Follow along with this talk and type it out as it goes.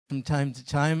From time to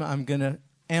time, I'm going to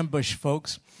ambush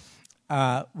folks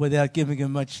without giving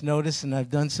them much notice, and I've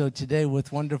done so today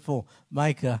with wonderful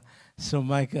Micah. So,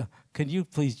 Micah, could you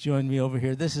please join me over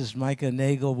here? This is Micah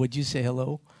Nagel. Would you say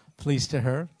hello, please, to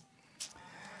her?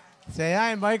 Say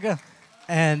hi, Micah.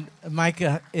 And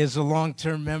Micah is a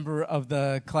long-term member of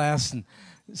the class and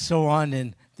so on,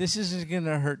 and this isn't going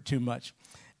to hurt too much.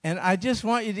 And I just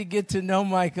want you to get to know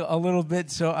Micah a little bit,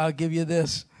 so I'll give you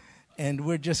this. And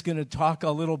we're just going to talk a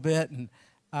little bit. And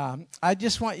I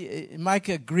just want you,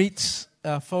 Micah greets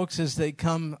folks as they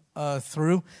come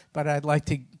through, but I'd like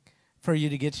for you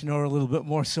to get to know her a little bit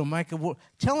more. So, Micah,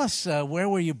 tell us, where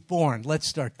were you born? Let's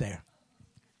start there.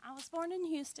 I was born in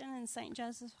Houston in St.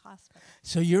 Joseph's Hospital.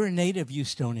 So you're a native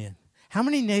Houstonian. How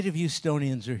many native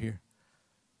Houstonians are here?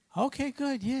 Okay,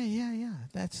 good. Yeah.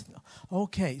 That's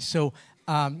okay. So,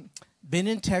 been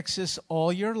in Texas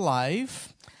all your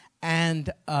life.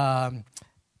 And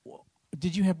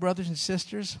did you have brothers and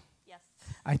sisters? Yes.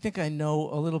 I think I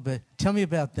know a little bit. Tell me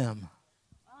about them.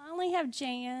 I only have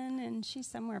Jan, and she's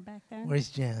somewhere back there. Where's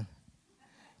Jan?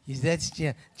 That's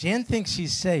Jan. Jan thinks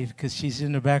she's safe because she's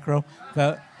in the back row,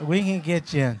 but we can get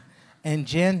Jan. And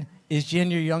Jan, is Jan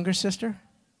your younger sister?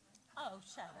 Oh,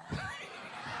 shut up.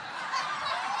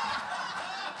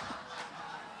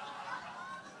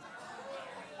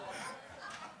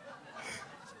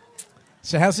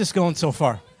 So how's this going so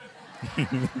far?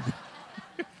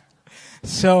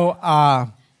 So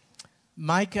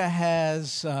Micah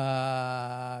has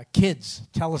kids.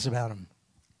 Tell us about them.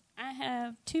 I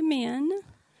have two men,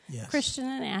 Yes. Christian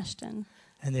and Ashton.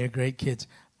 And they're great kids.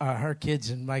 Her kids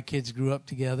and my kids grew up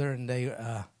together, and they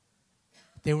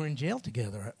were in jail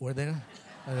together, were they?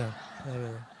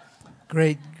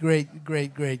 Great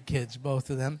kids, both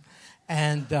of them.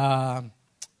 And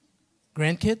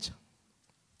grandkids?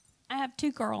 I have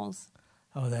two girls.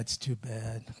 Oh, that's too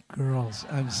bad. Girls,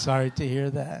 I'm sorry to hear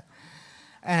that.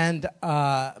 And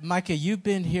Micah, you've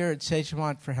been here at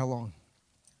Sagemont for how long?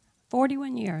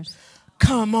 41 years.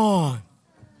 Come on.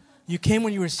 You came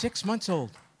when you were 6 months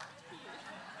old.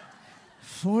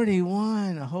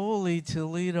 41, holy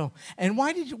Toledo. And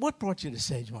what brought you to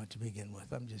Sagemont to begin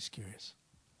with? I'm just curious.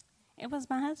 It was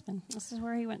my husband. This is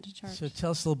where he went to church. So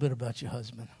tell us a little bit about your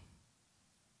husband.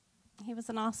 He was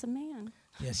an awesome man.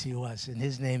 Yes, he was. And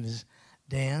his name is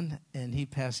Dan, and he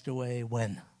passed away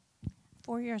when?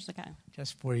 4 years ago.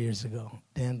 Just 4 years ago.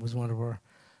 Dan was one of our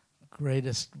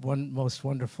most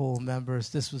wonderful members.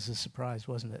 This was a surprise,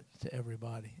 wasn't it, to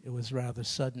everybody? It was rather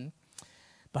sudden.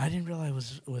 But I didn't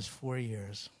realize it was 4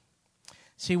 years.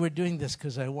 See, we're doing this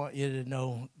because I want you to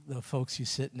know the folks you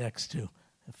sit next to.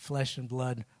 Flesh and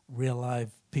blood, real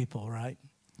live people, right?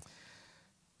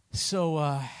 So,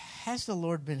 has the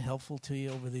Lord been helpful to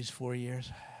you over these 4 years?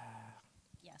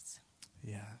 Yes.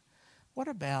 Yeah. What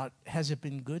about, has it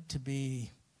been good to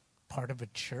be part of a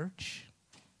church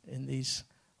in these?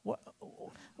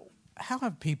 How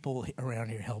have people around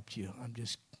here helped you? I'm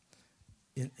just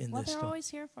in this Well, stuff. they're always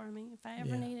here for me. If I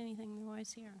ever need anything, they're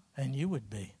always here. And you would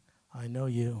be. I know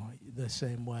you the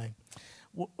same way.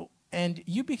 And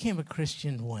you became a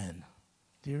Christian when?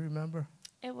 Do you remember?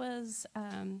 It was,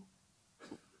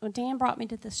 well, Dan brought me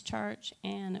to this church,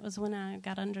 and it was when I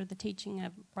got under the teaching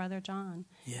of Brother John.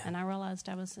 Yeah. And I realized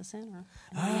I was a sinner,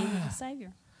 and I needed a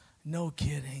Savior. No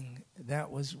kidding. That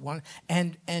was one.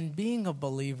 And being a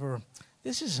believer,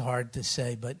 this is hard to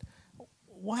say, but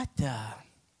what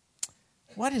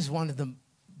is one of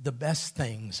the best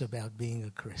things about being a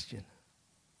Christian?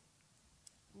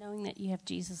 Knowing that you have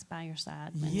Jesus by your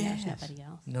side when there's nobody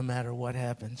else. No matter what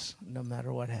happens.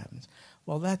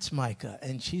 Well, that's Micah,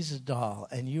 and she's a doll,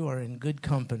 and you are in good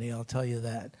company, I'll tell you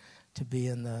that, to be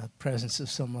in the presence of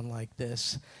someone like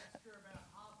this.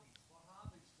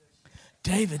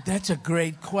 David, that's a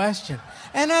great question.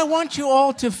 And I want you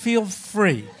all to feel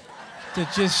free to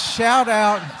just shout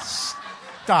out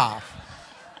stuff.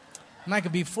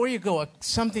 Micah, before you go,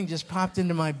 something just popped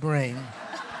into my brain.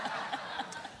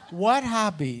 What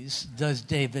hobbies does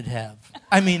David have?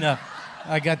 I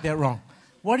got that wrong.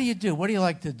 What do you do? What do you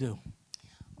like to do?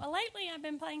 Well, lately I've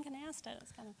been playing canasta.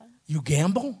 It's kind of fun. You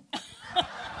gamble?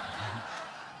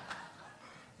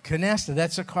 Canasta,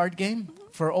 that's a card game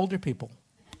for older people.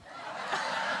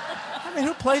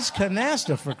 Who plays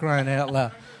canasta, for crying out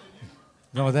loud?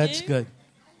 No, that's good.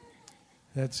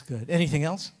 That's good. Anything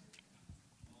else?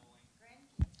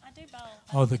 I do bowl.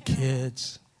 Oh, the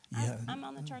kids. Yeah. I'm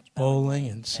on the church bowling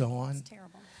and so on. It's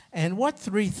terrible. And what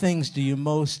three things do you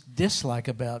most dislike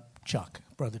about Chuck,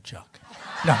 Brother Chuck?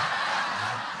 No.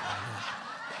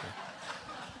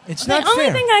 It's not fair. The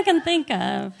only thing I can think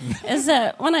of is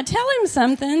that when I tell him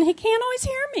something, he can't always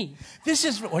hear me.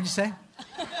 What'd you say?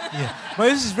 Yeah. Well,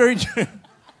 this is very true.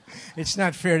 It's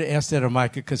not fair to ask that of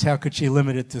Micah, because how could she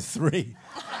limit it to 3?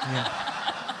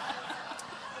 Yeah.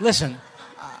 Listen,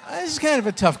 this is kind of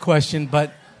a tough question,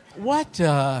 but what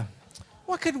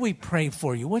could we pray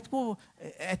for you? What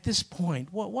at this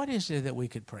point, what is there that we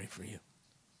could pray for you?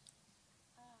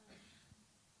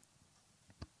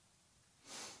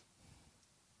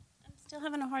 I'm still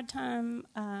having a hard time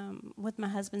with my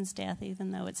husband's death,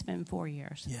 even though it's been 4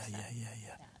 years. Yeah.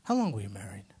 How long were you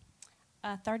married?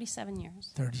 37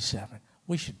 years. 37.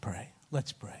 We should pray.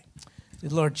 Let's pray.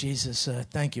 Lord Jesus,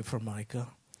 thank you for Micah.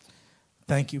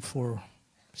 Thank you for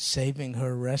saving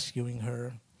her, rescuing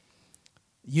her.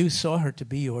 You saw her to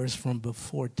be yours from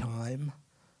before time.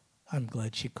 I'm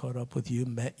glad she caught up with you,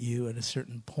 met you at a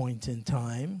certain point in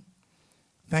time.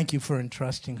 Thank you for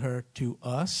entrusting her to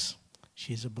us.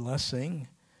 She's a blessing.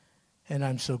 And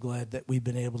I'm so glad that we've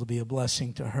been able to be a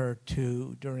blessing to her,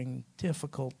 too, during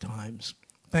difficult times.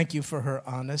 Thank you for her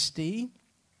honesty.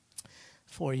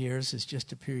 4 years is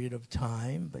just a period of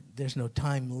time, but there's no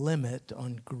time limit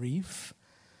on grief.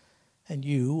 And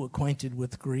you, acquainted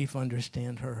with grief,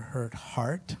 understand her hurt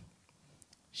heart.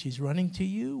 She's running to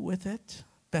you with it.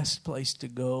 Best place to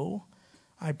go.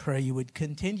 I pray you would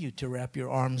continue to wrap your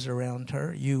arms around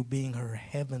her, you being her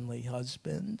heavenly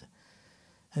husband.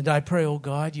 And I pray, oh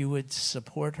God, you would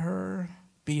support her,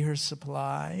 be her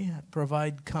supply,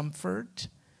 provide comfort,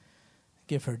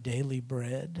 give her daily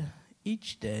bread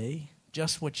each day,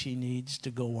 just what she needs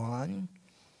to go on.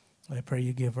 I pray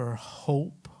you give her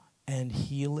hope and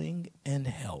healing and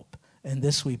help. And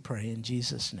this we pray in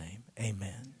Jesus' name.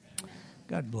 Amen.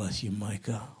 God bless you,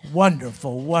 Micah.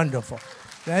 Wonderful, wonderful.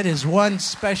 That is one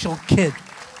special kid.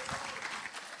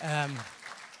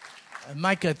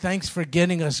 Micah, thanks for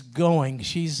getting us going.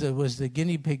 She was the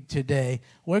guinea pig today.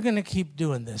 We're going to keep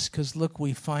doing this because, look,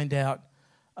 we find out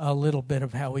a little bit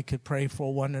of how we could pray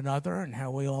for one another and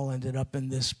how we all ended up in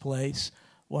this place.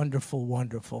 Wonderful,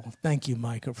 wonderful. Thank you,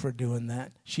 Micah, for doing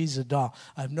that. She's a doll.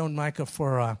 I've known Micah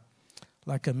for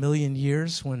like a million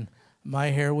years when my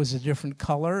hair was a different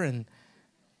color, and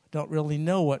don't really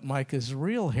know what Micah's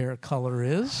real hair color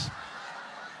is.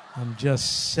 I'm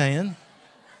just saying.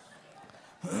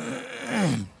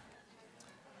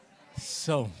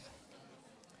 So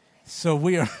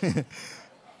we are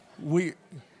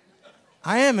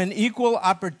I am an equal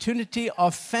opportunity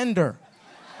offender.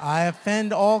 I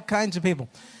offend all kinds of people.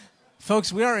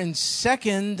 Folks, we are in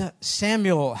 2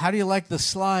 Samuel. How do you like the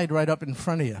slide right up in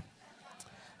front of you?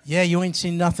 Yeah, you ain't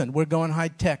seen nothing. We're going high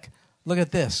tech. Look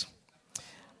at this.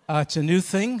 It's a new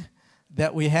thing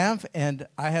that we have, and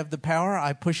I have the power.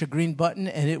 I push a green button,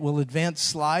 and it will advance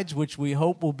slides, which we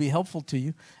hope will be helpful to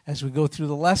you as we go through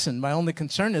the lesson. My only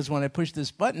concern is when I push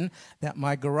this button that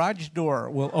my garage door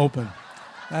will open.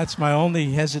 That's my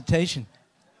only hesitation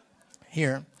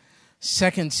here.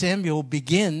 2 Samuel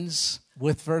begins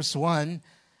with verse 1.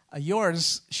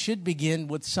 Yours should begin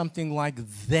with something like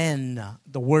then.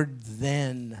 The word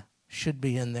then should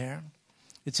be in there.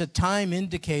 It's a time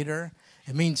indicator.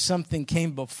 It means something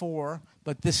came before,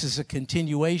 but this is a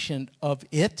continuation of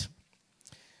it.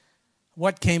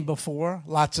 What came before?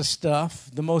 Lots of stuff.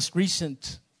 The most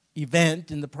recent event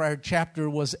in the prior chapter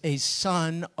was a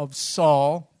son of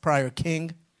Saul, prior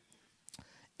king.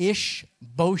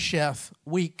 Ishbosheth,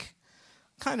 weak,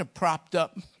 kind of propped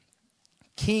up,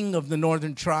 king of the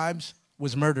northern tribes,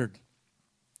 was murdered.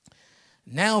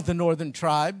 Now the northern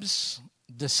tribes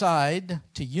decide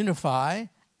to unify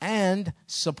and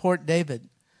support David.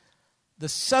 The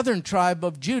southern tribe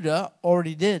of Judah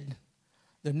already did.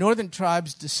 The northern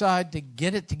tribes decide to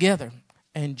get it together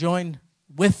and join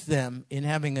with them in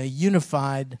having a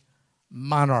unified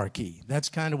monarchy. That's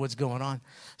kind of what's going on.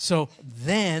 So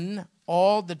then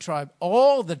all the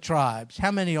tribes,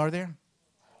 how many are there?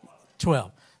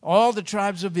 12. All the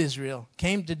tribes of Israel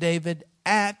came to David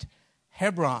at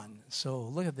Hebron. So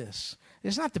look at this.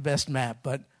 It's not the best map,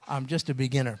 but I'm just a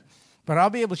beginner. But I'll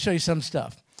be able to show you some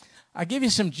stuff. I give you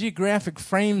some geographic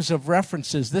frames of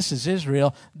references. This is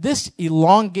Israel. This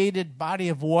elongated body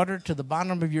of water to the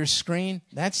bottom of your screen,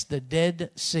 that's the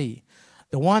Dead Sea.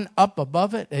 The one up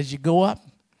above it, as you go up,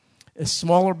 a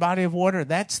smaller body of water,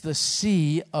 that's the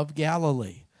Sea of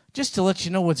Galilee. Just to let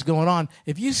you know what's going on,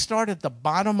 if you start at the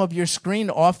bottom of your screen,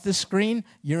 off the screen,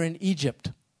 you're in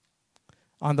Egypt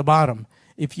on the bottom.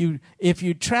 If you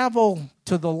travel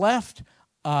to the left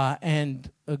and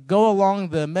go along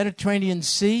the Mediterranean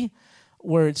Sea,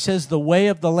 where it says the way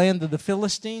of the land of the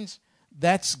Philistines,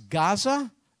 that's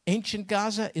Gaza. Ancient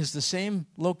Gaza is the same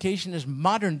location as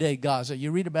modern-day Gaza.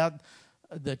 You read about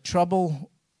the trouble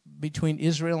between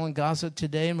Israel and Gaza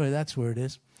today, and that's where it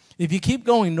is. If you keep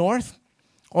going north,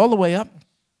 all the way up,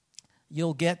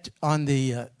 you'll get on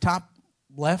the top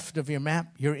left of your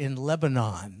map, you're in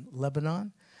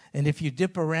Lebanon. And if you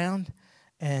dip around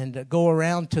and go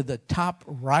around to the top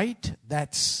right,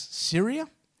 that's Syria.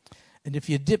 And if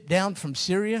you dip down from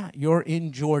Syria, you're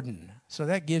in Jordan. So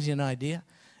that gives you an idea.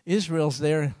 Israel's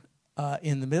there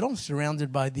in the middle,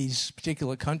 surrounded by these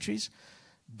particular countries.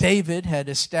 David had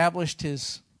established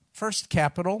his first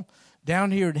capital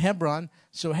down here in Hebron.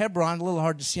 So Hebron, a little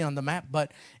hard to see on the map,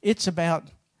 but it's about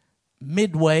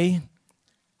midway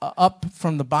up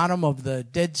from the bottom of the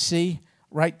Dead Sea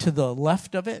right to the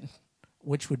left of it,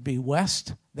 which would be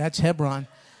west. That's Hebron.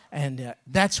 And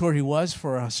that's where he was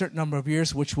for a certain number of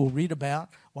years, which we'll read about.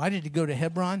 Why did he go to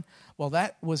Hebron? Well,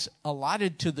 that was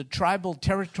allotted to the tribal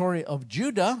territory of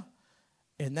Judah,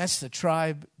 and that's the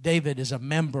tribe David is a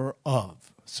member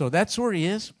of. So that's where he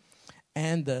is.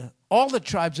 And all the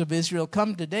tribes of Israel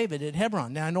come to David at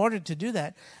Hebron. Now, in order to do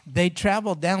that, they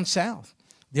traveled down south.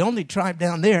 The only tribe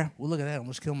down there, well, look at that, I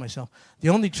almost killed myself. The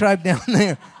only tribe down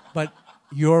there, but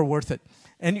you're worth it.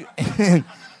 And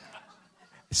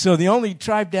so the only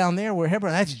tribe down there were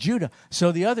Hebron, that's Judah.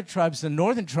 So the other tribes, the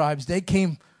northern tribes, they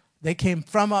came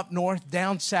from up north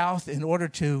down south in order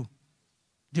to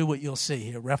do what you'll see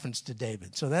here, reference to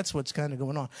David. So that's what's kind of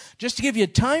going on. Just to give you a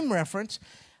time reference,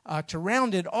 to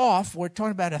round it off, we're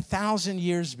talking about 1,000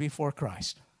 years before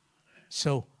Christ.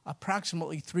 So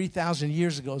approximately 3,000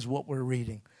 years ago is what we're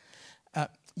reading.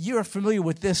 You are familiar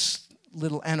with this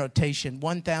little annotation,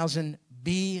 1,000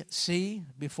 BC,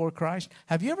 before Christ.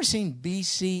 Have you ever seen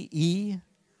BCE?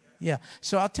 Yeah.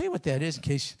 So I'll tell you what that is in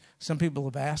case some people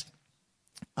have asked.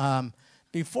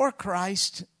 Before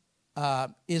Christ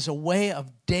is a way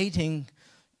of dating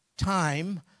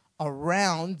time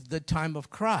around the time of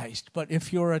Christ. But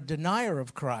if you're a denier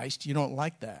of Christ, you don't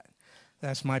like that.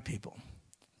 That's my people.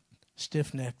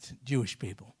 Stiff-necked Jewish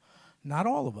people. Not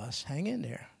all of us. Hang in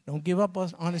there. Don't give up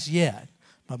on us yet,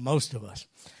 but most of us.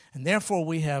 And therefore,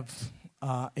 we have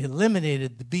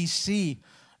eliminated the BC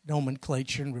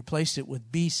nomenclature and replaced it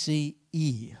with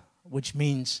BCE, which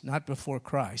means not before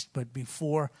Christ, but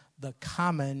before the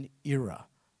common era.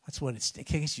 That's what it's, in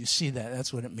case you see that,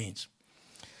 that's what it means.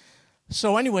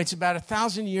 So anyway, it's about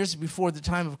 1,000 years before the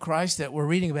time of Christ that we're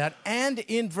reading about. And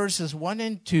in verses 1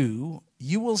 and 2,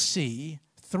 you will see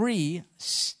 3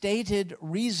 stated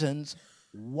reasons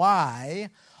why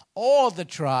all the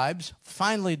tribes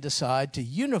finally decide to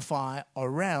unify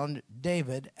around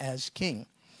David as king.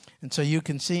 And so you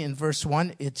can see in verse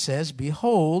 1, it says,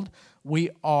 "Behold, we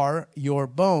are your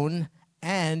bone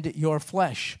and your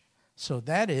flesh." So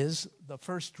that is the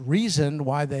first reason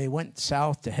why they went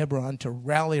south to Hebron to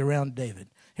rally around David.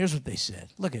 Here's what they said.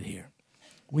 Look at here.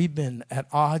 We've been at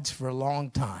odds for a long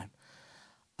time.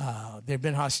 There have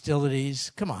been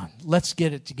hostilities. Come on, let's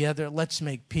get it together. Let's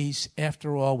make peace.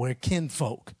 After all, we're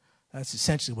kinfolk. That's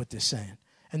essentially what they're saying.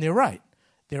 And they're right.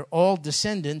 They're all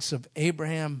descendants of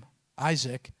Abraham,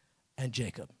 Isaac, and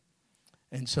Jacob.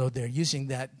 And so they're using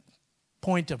that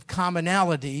point of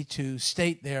commonality to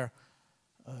state their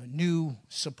new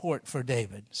support for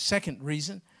David. Second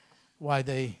reason why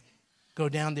they go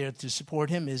down there to support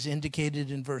him is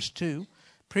indicated in verse 2.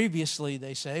 Previously,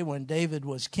 they say, when David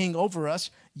was king over us,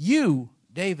 you,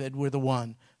 David, were the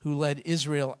one who led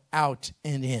Israel out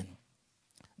and in.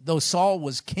 Though Saul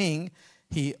was king,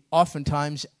 he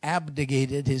oftentimes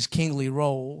abdicated his kingly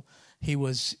role. He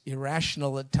was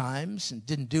irrational at times and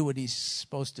didn't do what he's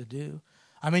supposed to do.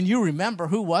 I mean, you remember,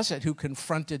 who was it who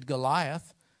confronted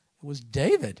Goliath? It was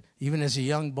David, even as a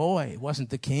young boy. It wasn't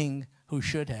the king who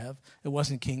should have. It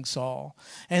wasn't King Saul.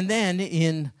 And then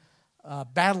in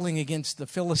battling against the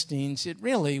Philistines, it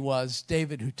really was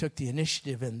David who took the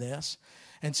initiative in this.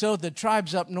 And so the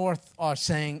tribes up north are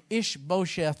saying,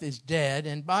 Ishbosheth is dead.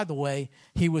 And by the way,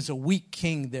 he was a weak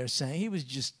king, they're saying. He was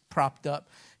just propped up.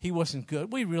 He wasn't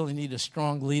good. We really need a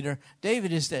strong leader.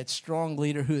 David is that strong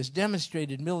leader who has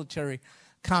demonstrated military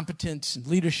competence and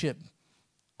leadership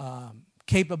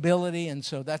capability. And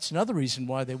so that's another reason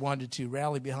why they wanted to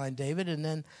rally behind David. And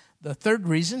then the third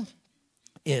reason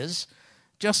is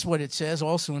just what it says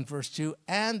also in verse 2.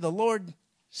 And the Lord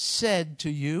said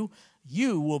to you,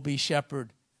 you will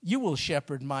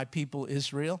shepherd my people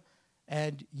Israel,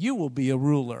 and you will be a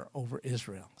ruler over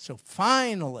Israel. So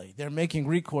finally, they're making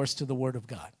recourse to the word of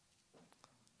God.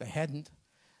 They hadn't.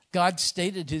 God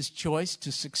stated his choice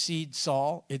to succeed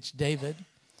Saul. It's David.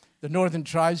 The northern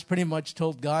tribes pretty much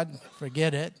told God,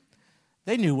 forget it.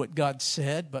 They knew what God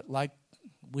said, but like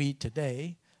we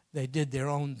today, they did their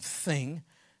own thing.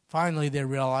 Finally, they're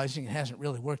realizing it hasn't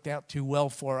really worked out too well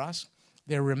for us.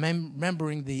 They're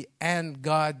remembering the "and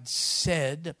God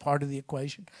said" part of the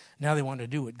equation. Now they want to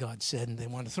do what God said, and they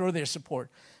want to throw their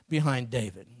support behind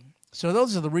David. So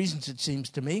those are the reasons, it seems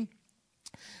to me,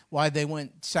 why they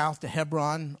went south to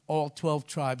Hebron, all 12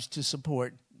 tribes, to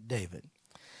support David.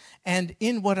 And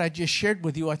in what I just shared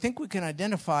with you, I think we can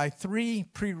identify 3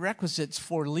 prerequisites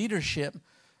for leadership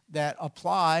that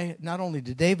apply not only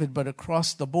to David, but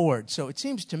across the board. So it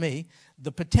seems to me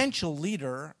the potential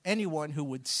leader, anyone who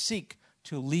would seek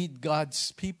to lead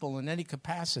God's people in any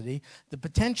capacity, the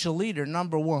potential leader,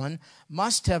 number 1,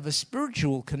 must have a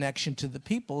spiritual connection to the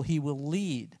people he will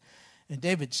lead. In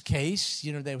David's case,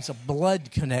 there was a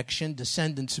blood connection,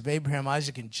 descendants of Abraham,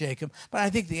 Isaac, and Jacob. But I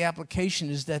think the application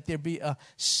is that there be a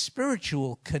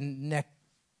spiritual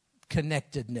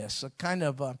connectedness, a kind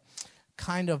of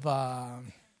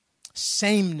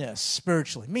sameness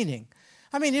spiritually. Meaning,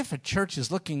 if a church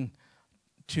is looking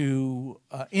to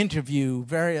interview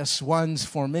various ones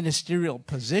for ministerial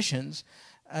positions,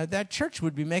 that church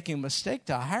would be making a mistake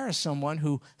to hire someone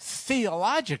who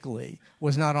theologically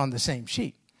was not on the same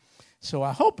sheet. So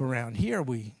I hope around here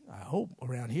we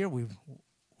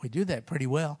do that pretty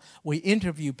well. We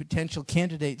interview potential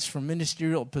candidates for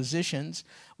ministerial positions.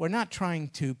 We're not trying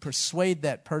to persuade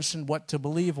that person what to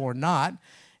believe or not.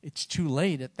 It's too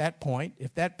late at that point.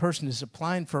 If that person is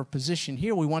applying for a position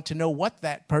here, we want to know what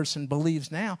that person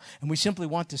believes now, and we simply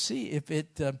want to see if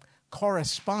it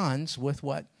corresponds with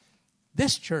what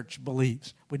this church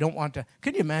believes. We don't want to.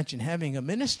 Could you imagine having a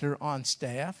minister on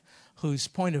staff whose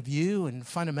point of view and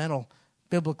fundamental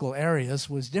biblical areas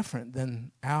was different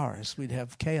than ours? We'd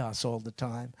have chaos all the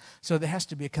time. So there has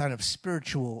to be a kind of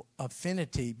spiritual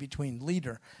affinity between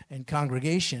leader and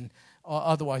congregation.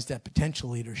 Otherwise, that potential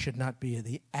leader should not be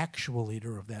the actual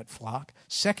leader of that flock.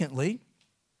 Secondly,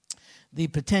 the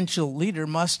potential leader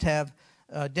must have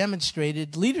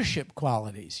demonstrated leadership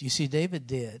qualities. You see, David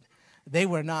did. They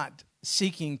were not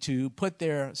seeking to put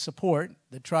their support,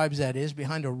 the tribes that is,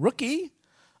 behind a rookie,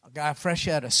 a guy fresh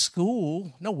out of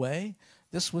school. No way.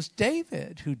 This was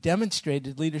David who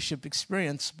demonstrated leadership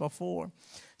experience before.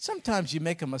 Sometimes you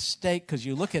make a mistake because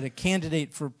you look at a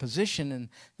candidate for a position and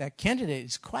that candidate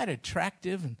is quite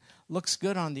attractive and looks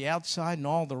good on the outside and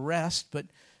all the rest, but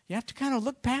you have to kind of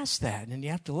look past that and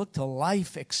you have to look to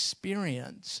life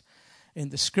experience. In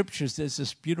the scriptures, there's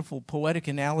this beautiful poetic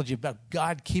analogy about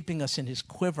God keeping us in his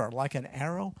quiver like an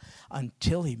arrow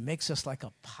until he makes us like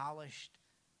a polished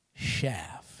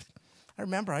shaft. I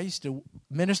remember I used to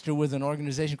minister with an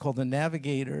organization called the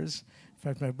Navigators. In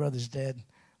fact, my brother's dad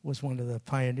was one of the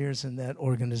pioneers in that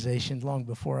organization long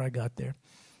before I got there.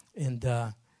 And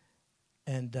I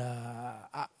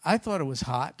thought it was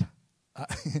hot.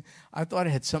 I thought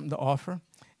it had something to offer.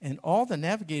 And all the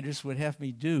Navigators would have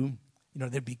me do,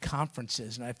 there'd be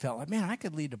conferences, and I felt like, man, I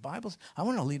could lead a Bible. I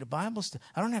want to lead a Bible study.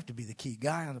 I don't have to be the key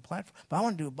guy on the platform, but I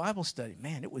want to do a Bible study.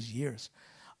 Man, it was years.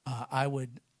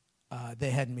 They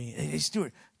had me, hey,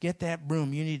 Stuart, get that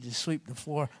broom. You need to sweep the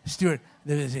floor. Stuart,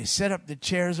 they set up the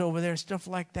chairs over there, stuff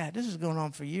like that. This was going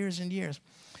on for years and years.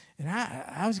 And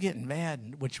I was getting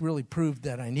mad, which really proved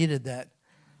that I needed that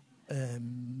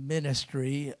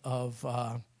ministry of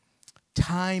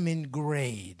time in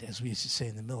grade, as we used to say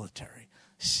in the military.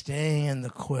 Stay in the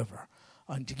quiver.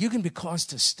 You can be caused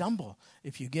to stumble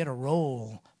if you get a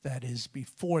role that is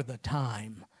before the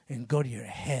time and go to your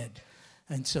head.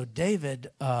 And so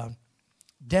David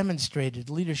demonstrated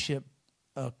leadership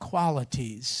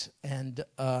qualities. And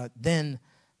then,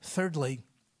 thirdly,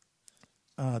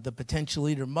 the potential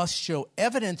leader must show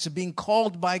evidence of being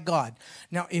called by God.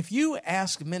 Now, if you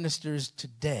ask ministers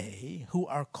today who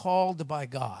are called by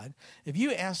God, if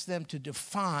you ask them to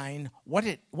define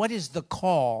what is the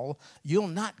call, you'll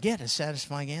not get a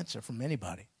satisfying answer from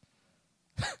anybody.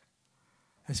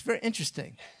 It's very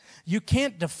interesting. You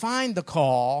can't define the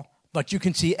call, but you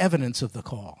can see evidence of the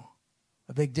call.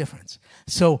 A big difference.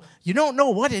 So you don't know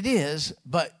what it is,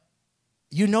 but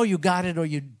you know you got it or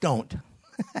you don't.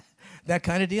 That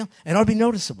kind of deal. And it'll be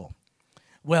noticeable.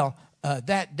 Well,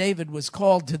 that David was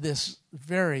called to this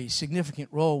very significant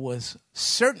role was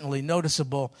certainly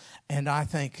noticeable, and I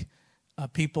think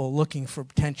people looking for a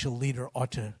potential leader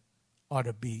ought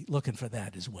to be looking for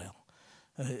that as well.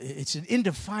 It's an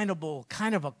indefinable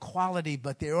kind of a quality,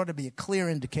 but there ought to be a clear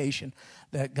indication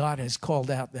that God has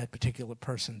called out that particular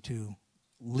person to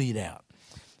lead out.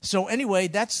 So anyway,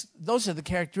 those are the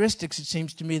characteristics, it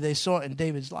seems to me, they saw in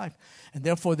David's life, and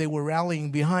therefore they were rallying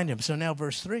behind him. So now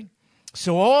verse 3.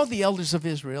 So all the elders of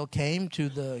Israel came to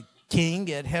the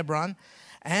king at Hebron,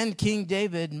 and King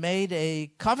David made a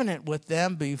covenant with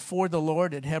them before the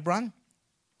Lord at Hebron.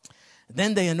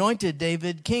 Then they anointed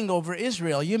David king over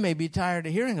Israel. You may be tired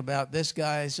of hearing about this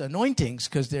guy's anointings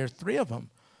because there are 3 of them.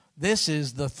 This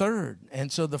is the third.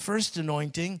 And so the first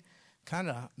anointing kind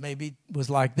of maybe was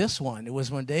like this one. It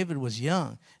was when David was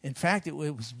young. In fact, it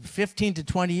was 15 to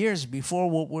 20 years before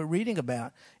what we're reading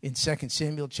about in 2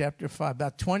 Samuel chapter 5.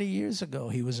 About 20 years ago,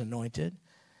 he was anointed.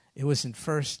 It was in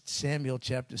 1 Samuel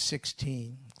chapter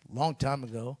 16, a long time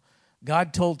ago.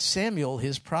 God told Samuel,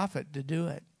 his prophet, to do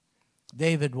it.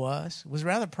 David was. It was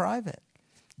rather private.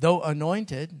 Though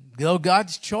anointed, though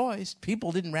God's choice,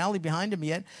 people didn't rally behind him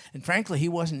yet. And frankly, he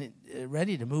wasn't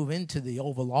ready to move into the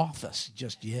Oval Office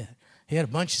just yet. He had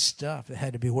a bunch of stuff that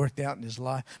had to be worked out in his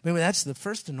life. Maybe that's the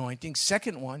first anointing.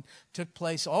 Second one took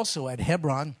place also at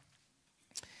Hebron.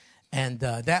 And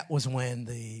that was when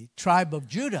the tribe of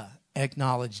Judah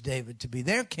acknowledged David to be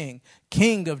their king,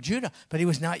 king of Judah. But he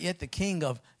was not yet the king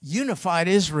of unified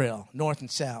Israel, north and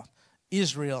south.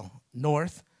 Israel,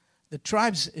 north. The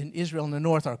tribes in Israel in the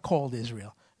north are called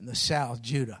Israel. In the south,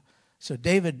 Judah. So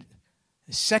David,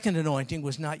 his second anointing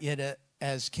was not yet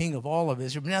as king of all of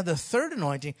Israel. But now the third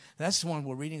anointing, that's the one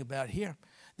we're reading about here.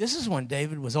 This is when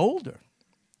David was older.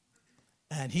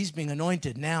 And he's being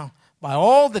anointed now by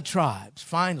all the tribes.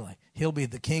 Finally, he'll be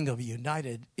the king of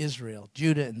united Israel,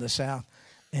 Judah in the south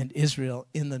and Israel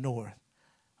in the north.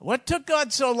 What took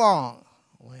God so long?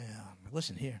 Well,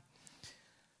 listen here.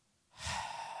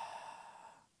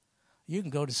 You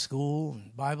can go to school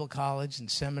and Bible college and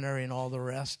seminary and all the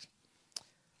rest.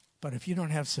 But if you don't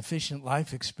have sufficient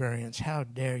life experience, how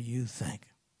dare you think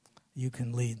you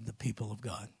can lead the people of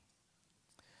God?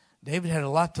 David had a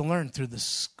lot to learn through the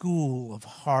school of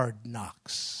hard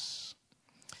knocks.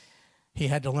 He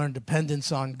had to learn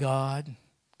dependence on God.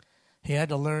 He had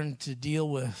to learn to deal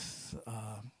with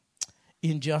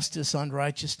injustice,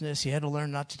 unrighteousness. He had to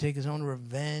learn not to take his own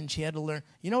revenge. He had to learn,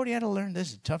 you know what he had to learn? This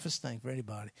is the toughest thing for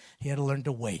anybody. He had to learn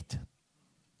to wait.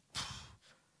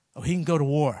 Oh, he can go to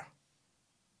war.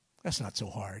 That's not so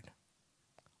hard.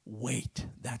 Wait,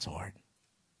 that's hard.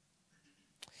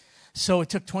 So it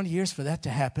took 20 years for that to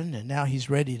happen, and now he's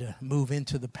ready to move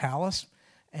into the palace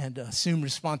and assume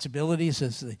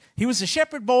responsibilities. He was a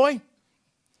shepherd boy.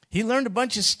 He learned a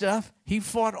bunch of stuff. He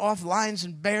fought off lions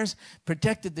and bears,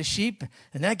 protected the sheep,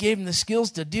 and that gave him the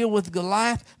skills to deal with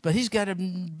Goliath. But he's got a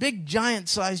big,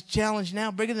 giant-sized challenge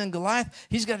now, bigger than Goliath.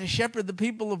 He's got to shepherd the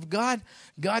people of God.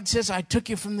 God says, I took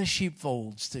you from the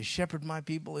sheepfolds to shepherd my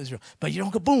people Israel. But you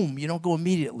don't go boom. You don't go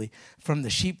immediately from the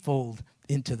sheepfold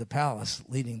into the palace,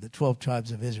 leading the 12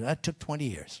 tribes of Israel. That took 20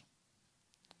 years.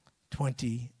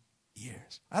 20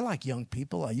 years. I like young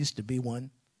people. I used to be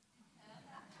one.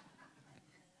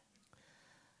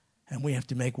 And we have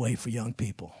to make way for young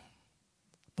people,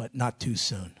 but not too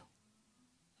soon.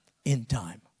 In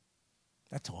time.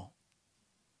 That's all.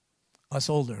 Us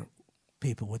older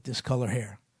people with this color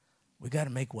hair, we got to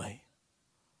make way.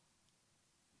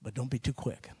 But don't be too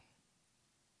quick.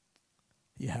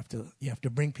 You have to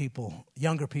bring people,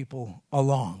 younger people,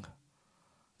 along.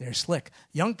 They're slick.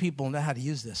 Young people know how to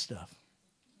use this stuff.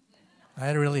 I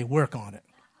had to really work on it.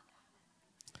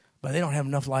 But they don't have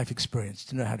enough life experience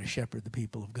to know how to shepherd the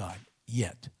people of God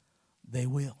yet. They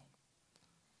will.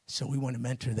 So we want to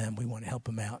mentor them. We want to help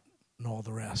them out and all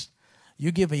the rest.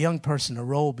 You give a young person a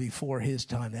role before his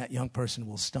time, that young person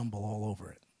will stumble all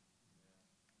over it.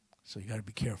 So you got to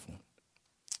be careful.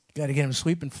 You got to get him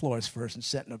sweeping floors first and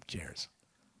setting up chairs.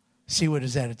 See what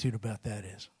his attitude about that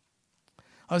is.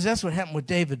 Oh, that's what happened with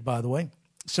David, by the way.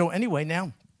 So anyway,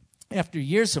 now, after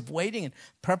years of waiting and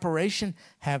preparation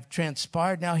have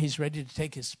transpired, now he's ready to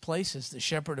take his place as the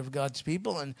shepherd of God's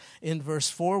people. And in verse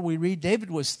 4, we read,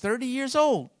 David was 30 years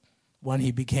old when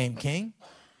he became king.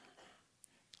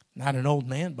 Not an old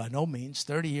man by no means,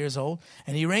 30 years old.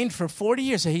 And he reigned for 40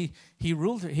 years. He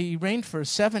reigned for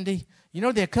 70. You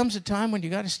know, there comes a time when you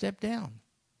got to step down.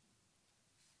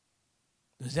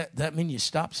 Does that mean you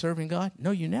stop serving God?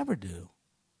 No, you never do.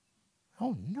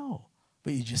 Oh, no.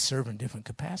 But you just serve in different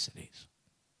capacities.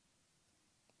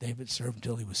 David served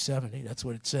until he was 70. That's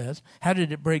what it says. How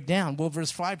did it break down? Well,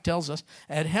 verse 5 tells us,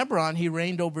 at Hebron he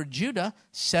reigned over Judah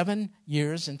 7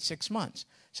 years and 6 months.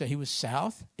 So he was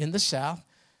in the south,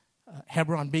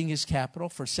 Hebron being his capital,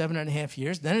 for 7.5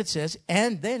 years. Then it says,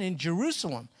 and then in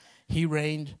Jerusalem he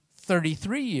reigned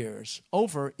 33 years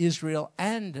over Israel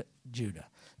and Judah.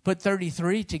 Put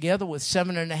 33 together with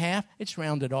 7.5, it's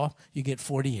rounded off. You get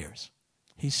 40 years.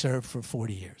 He served for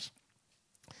 40 years.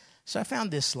 So I found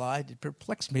this slide. It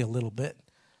perplexed me a little bit,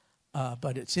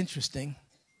 but it's interesting.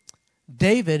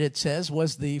 David, it says,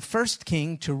 was the first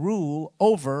king to rule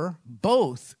over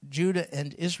both Judah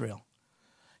and Israel.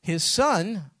 His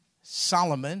son,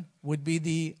 Solomon, would be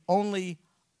the only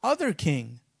other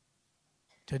king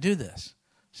to do this.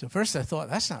 So first I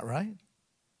thought, that's not right.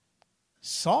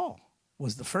 Saul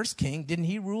was the first king. Didn't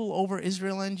he rule over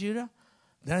Israel and Judah?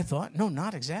 Then I thought, no,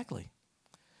 not exactly.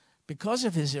 Because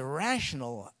of his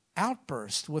irrational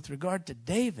outburst with regard to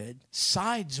David,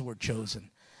 sides were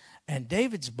chosen. And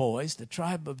David's boys, the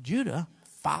tribe of Judah,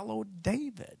 followed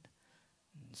David.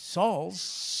 Saul's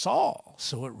Saul.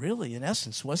 So it really, in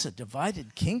essence, was a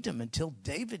divided kingdom until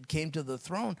David came to the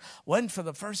throne, when for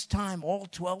the first time all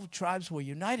 12 tribes were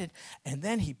united. And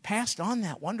then he passed on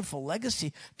that wonderful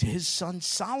legacy to his son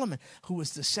Solomon, who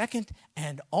was the second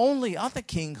and only other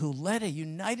king who led a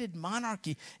united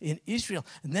monarchy in Israel.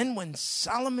 And then when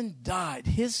Solomon died,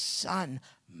 his son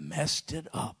messed it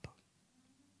up.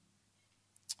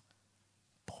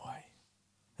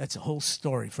 That's a whole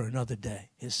story for another day.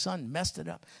 His son messed it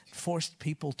up, forced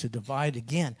people to divide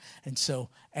again. And so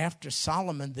after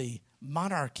Solomon, the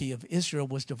monarchy of Israel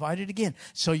was divided again.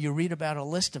 So you read about a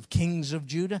list of kings of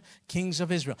Judah, kings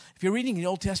of Israel. If you're reading the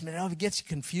Old Testament, if it gets you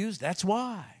confused, that's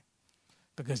why.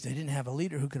 Because they didn't have a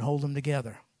leader who could hold them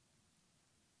together.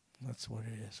 That's what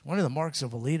it is. One of the marks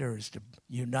of a leader is to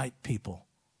unite people.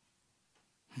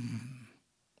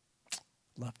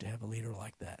 Love to have a leader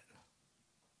like that.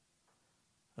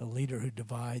 A leader who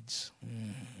divides.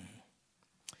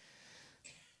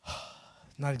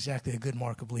 Not exactly a good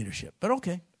mark of leadership, but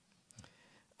okay.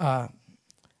 Now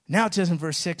it says in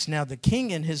verse 6, now the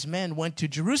king and his men went to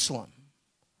Jerusalem.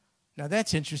 Now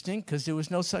that's interesting because there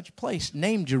was no such place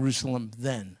named Jerusalem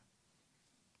then.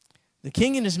 The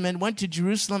king and his men went to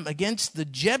Jerusalem against the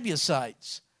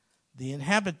Jebusites, the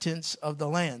inhabitants of the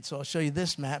land. So I'll show you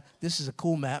this map. This is a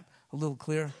cool map, a little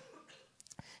clearer.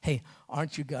 Hey,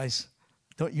 aren't you guys...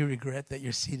 Don't you regret that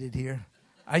you're seated here?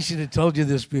 I should have told you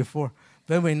this before.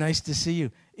 By the way, nice to see you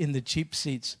in the cheap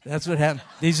seats. That's what happened.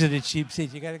 These are the cheap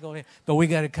seats. You got to go in. But we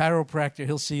got a chiropractor.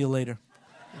 He'll see you later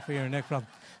for your neck problem.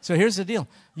 So here's the deal.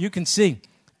 You can see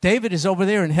David is over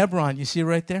there in Hebron. You see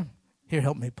right there? Here,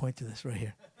 help me point to this right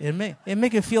here. It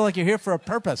make it feel like you're here for a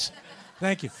purpose.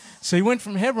 Thank you. So he went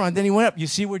from Hebron. Then he went up. You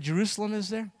see where Jerusalem is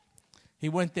there? He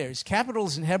went there. His capital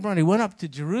is in Hebron. He went up to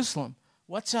Jerusalem.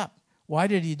 What's up? Why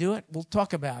did he do it? We'll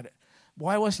talk about it.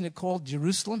 Why wasn't it called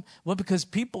Jerusalem? Well, because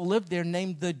people lived there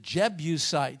named the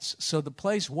Jebusites. So the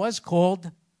place was called,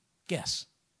 guess,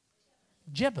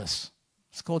 Jebus.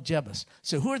 It's called Jebus.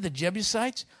 So who are the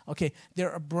Jebusites? Okay,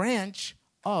 they're a branch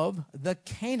of the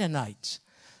Canaanites.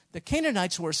 The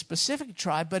Canaanites were a specific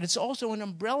tribe, but it's also an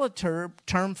umbrella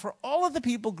term for all of the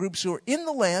people groups who were in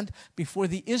the land before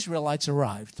the Israelites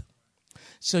arrived.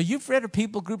 So you've read of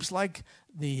people groups like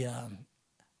the...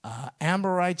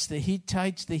 Amorites, the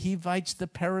Hittites, the Hivites, the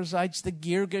Perizzites, the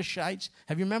Girgashites.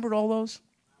 Have you remembered all those?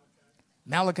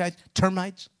 Malachites,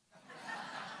 termites.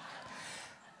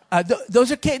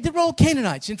 Those are they're all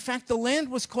Canaanites. In fact, the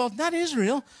land was called not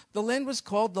Israel. The land was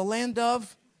called the land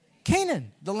of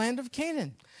Canaan. The land of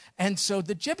Canaan. And so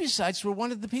the Jebusites were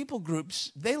one of the people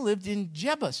groups. They lived in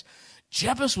Jebus.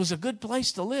 Jebus was a good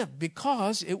place to live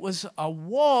because it was a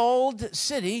walled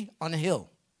city on a hill,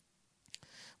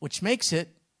 which makes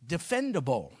it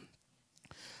defendable.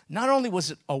 Not only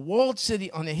was it a walled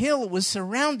city on a hill, it was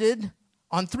surrounded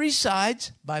on three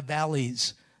sides by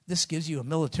valleys. This gives you a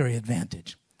military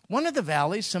advantage. One of the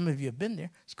valleys, some of you have been there,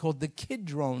 is called the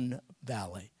Kidron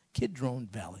Valley. Kidron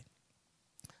Valley.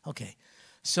 Okay,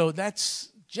 so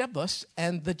that's Jebus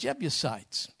and the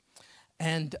Jebusites.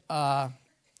 And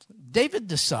David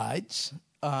decides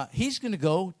he's going to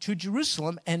go to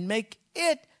Jerusalem and make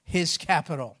it his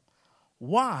capital.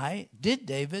 Why did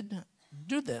David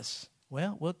do this?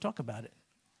 Well, we'll talk about it.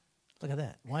 Look at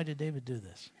that. Why did David do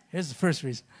this? Here's the first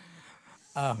reason.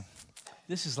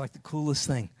 This is like the coolest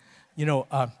thing. You know,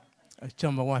 I was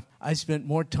telling my wife, I spent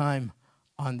more time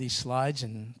on these slides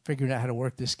and figuring out how to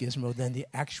work this gizmo than the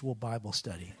actual Bible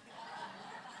study.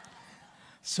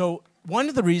 So one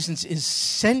of the reasons is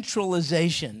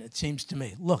centralization, it seems to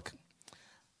me. Look.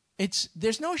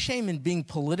 There's no shame in being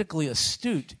politically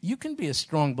astute. You can be a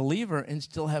strong believer and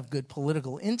still have good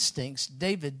political instincts.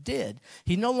 David did.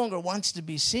 He no longer wants to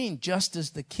be seen just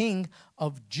as the king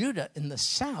of Judah in the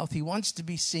south. He wants to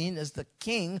be seen as the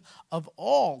king of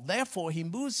all. Therefore, he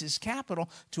moves his capital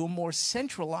to a more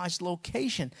centralized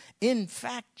location. In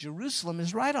fact, Jerusalem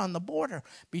is right on the border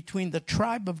between the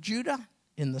tribe of Judah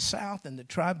in the south and the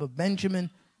tribe of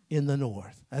Benjamin in the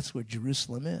north. That's where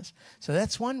Jerusalem is. So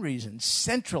that's one reason,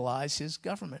 centralize his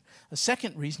government. A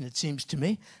second reason, it seems to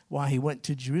me, why he went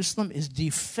to Jerusalem is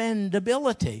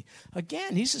defendability.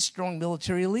 Again, he's a strong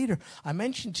military leader. I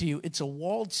mentioned to you, it's a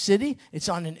walled city. It's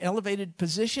on an elevated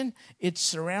position. It's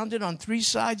surrounded on three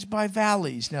sides by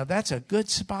valleys. Now, that's a good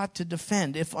spot to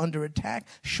defend. If under attack,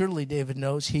 surely David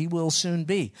knows he will soon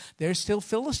be. There's still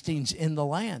Philistines in the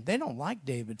land. They don't like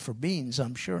David for beans,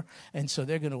 I'm sure. And so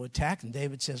they're going to attack. And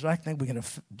David says, says, well, I think we're going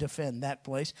to defend that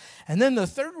place. And then the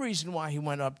third reason why he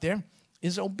went up there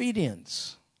is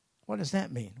obedience. What does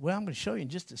that mean? Well, I'm going to show you in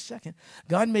just a second.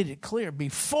 God made it clear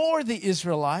before the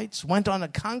Israelites went on a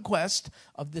conquest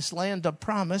of this land of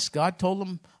promise, God told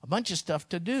them a bunch of stuff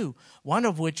to do, one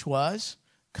of which was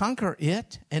conquer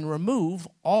it and remove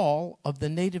all of the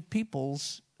native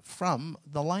peoples from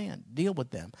the land. Deal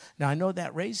with them. Now, I know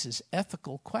that raises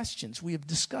ethical questions. We have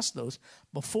discussed those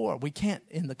before. We can't,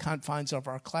 in the confines of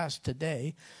our class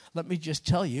today, let me just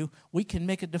tell you, we can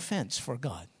make a defense for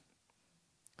God.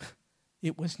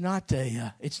 It's not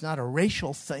a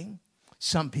racial thing.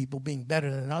 Some people being better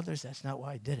than others, that's not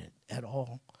why I did it at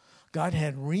all. God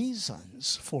had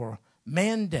reasons for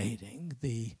mandating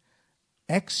the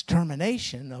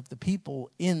extermination of the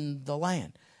people in the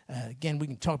land. Again, we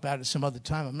can talk about it some other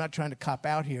time. I'm not trying to cop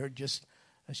out here. That's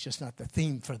just not the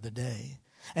theme for the day.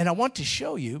 And I want to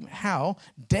show you how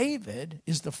David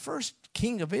is the first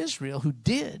king of Israel who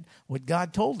did what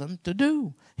God told him to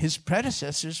do. His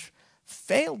predecessors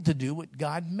failed to do what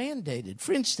God mandated.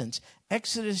 For instance,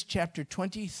 Exodus chapter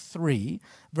 23,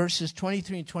 verses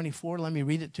 23 and 24. Let me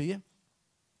read it to you.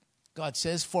 God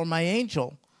says, "For my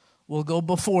angel will go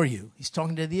before you." He's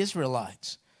talking to the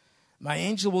Israelites. "My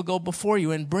angel will go before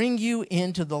you and bring you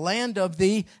into the land of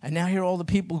the," and now here all the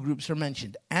people groups are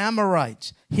mentioned,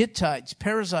 "Amorites, Hittites,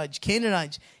 Perizzites,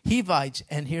 Canaanites, Hivites,"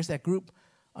 and here's that group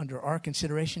under our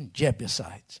consideration,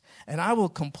 Jebusites. "And I will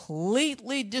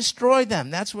completely destroy them."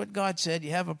 That's what God said.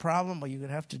 You have a problem? Well, you're going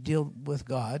to have to deal with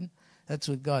God. That's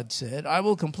what God said. "I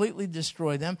will completely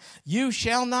destroy them. You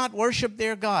shall not worship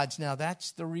their gods." Now,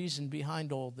 that's the reason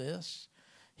behind all this.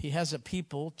 He has a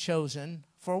people chosen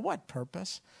for what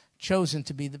purpose? Chosen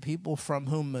to be the people from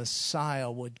whom Messiah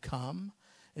would come.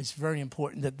 It's very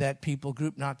important that that people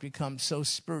group not become so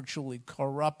spiritually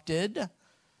corrupted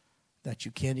that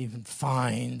you can't even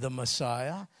find the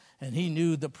Messiah. And he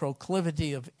knew the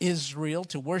proclivity of Israel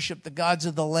to worship the gods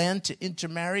of the land, to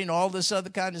intermarry and all this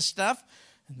other kind of stuff.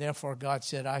 And therefore God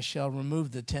said, "I shall remove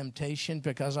the temptation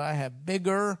because I have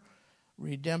bigger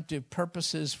redemptive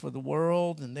purposes for the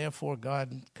world." And therefore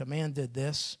God commanded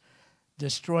this,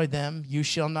 "Destroy them. You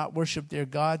shall not worship their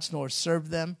gods nor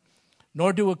serve them,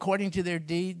 nor do according to their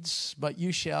deeds, but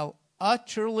you shall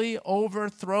utterly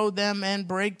overthrow them and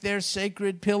break their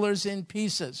sacred pillars in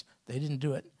pieces." They didn't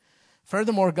do it.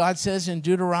 Furthermore, God says in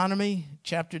Deuteronomy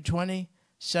chapter 20,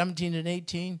 17 and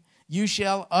 18, "You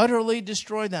shall utterly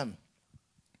destroy them."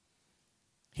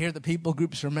 Here the people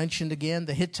groups are mentioned again: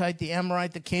 the Hittite, the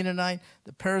Amorite, the Canaanite,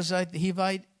 the Perizzite, the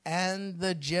Hivite, and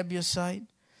the Jebusite.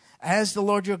 "As the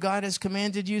Lord your God has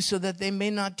commanded you, so that they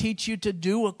may not teach you to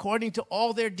do according to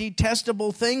all their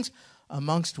detestable things,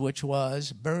 amongst which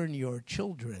was, burn your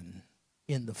children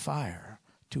in the fire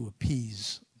to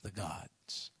appease the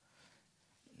gods."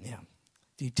 Yeah.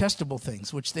 Detestable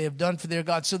things which they have done for their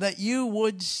gods, so that you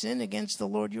would sin against the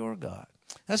Lord your God.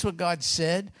 That's what God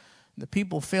said. The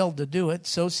people failed to do it.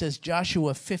 So says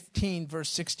Joshua 15, verse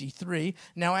 63.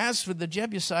 "Now as for the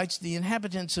Jebusites, the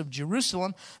inhabitants of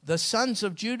Jerusalem, the sons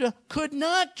of Judah could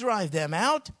not drive them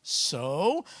out.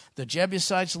 So the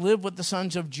Jebusites live with the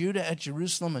sons of Judah at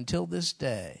Jerusalem until this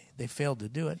day." They failed to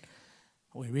do it.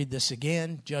 We read this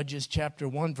again, Judges chapter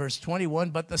 1, verse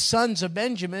 21. "But the sons of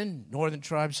Benjamin," northern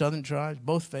tribes, southern tribes,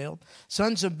 both failed.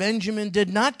 "Sons of Benjamin did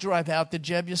not drive out the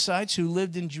Jebusites who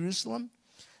lived in Jerusalem.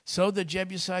 So the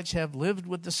Jebusites have lived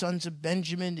with the sons of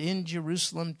Benjamin in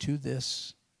Jerusalem to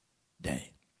this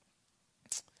day."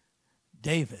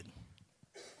 David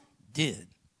did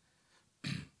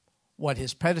what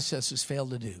his predecessors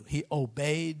failed to do. He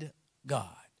obeyed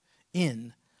God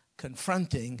in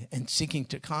confronting and seeking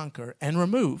to conquer and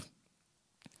remove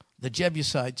the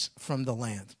Jebusites from the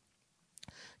land.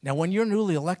 Now, when you're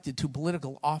newly elected to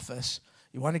political office,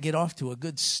 you want to get off to a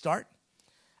good start.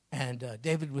 And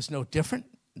David was no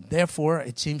different. Therefore,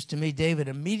 it seems to me David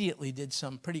immediately did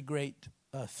some pretty great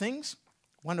things,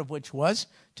 one of which was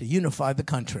to unify the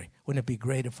country. Wouldn't it be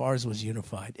great if ours was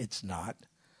unified? It's not.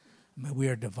 I mean, we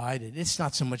are divided. It's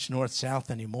not so much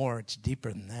north-south anymore. It's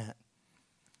deeper than that.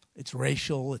 It's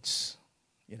racial. It's,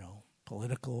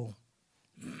 political.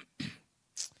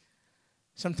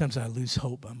 Sometimes I lose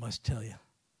hope, I must tell you,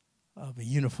 of a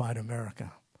unified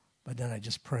America. But then I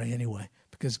just pray anyway,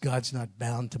 because God's not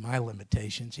bound to my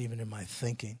limitations, even in my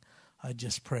thinking. I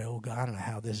just pray, "Oh God, I don't know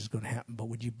how this is going to happen, but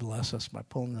would you bless us by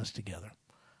pulling us together?"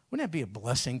 Wouldn't that be a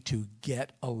blessing to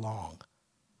get along?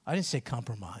 I didn't say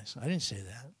compromise. I didn't say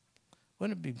that.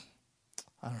 Wouldn't it be,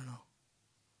 I don't know,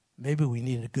 maybe we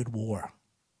need a good war.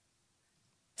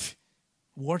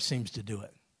 War seems to do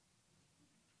it.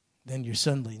 Then you're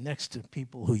suddenly next to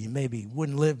people who you maybe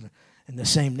wouldn't live in the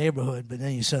same neighborhood, but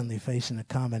then you're suddenly facing a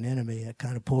common enemy that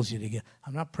kind of pulls you together.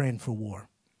 I'm not praying for war.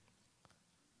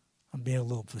 I'm being a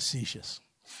little facetious.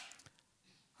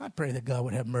 I pray that God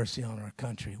would have mercy on our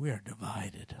country. We are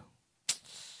divided.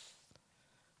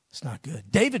 It's not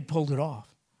good. David pulled it off.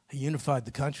 He unified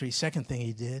the country. Second thing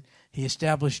he did, he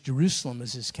established Jerusalem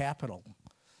as his capital.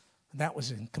 That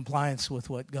was in compliance with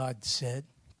what God said.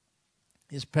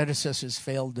 His predecessors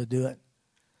failed to do it.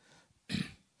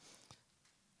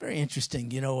 Very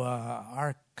interesting. You know,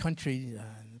 our country,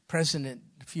 the president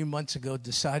a few months ago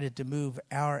decided to move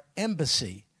our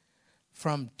embassy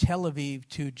from Tel Aviv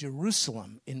to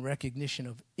Jerusalem in recognition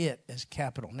of it as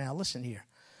capital. Now, listen here.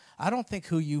 I don't think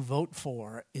who you vote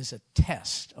for is a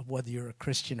test of whether you're a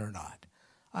Christian or not.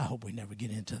 I hope we never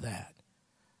get into that.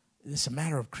 It's a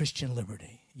matter of Christian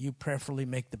liberty. You prayerfully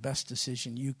make the best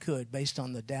decision you could based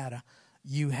on the data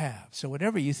you have. So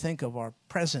whatever you think of our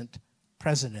present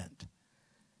president,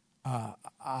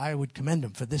 I would commend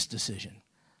him for this decision.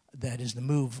 That is the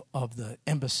move of the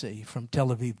embassy from Tel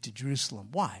Aviv to Jerusalem.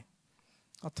 Why?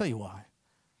 I'll tell you why.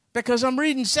 Because I'm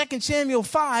reading 2 Samuel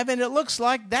 5, and it looks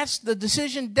like that's the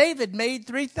decision David made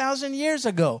 3,000 years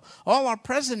ago. All our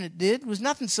president did was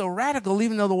nothing so radical,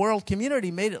 even though the world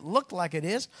community made it look like it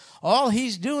is. All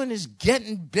he's doing is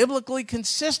getting biblically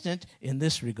consistent in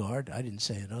this regard. I didn't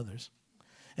say in others.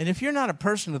 And if you're not a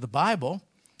person of the Bible,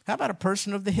 how about a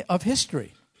person of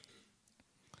history?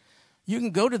 You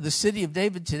can go to the city of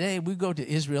David today. We go to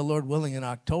Israel, Lord willing, in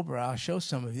October. I'll show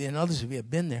some of you, and others of you have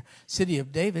been there. City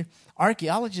of David.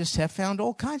 Archaeologists have found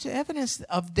all kinds of evidence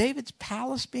of David's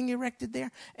palace being erected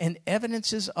there and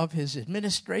evidences of his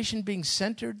administration being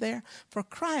centered there. For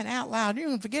crying out loud, you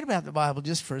can forget about the Bible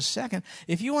just for a second.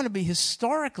 If you want to be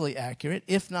historically accurate,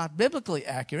 if not biblically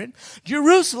accurate,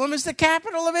 Jerusalem is the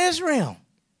capital of Israel.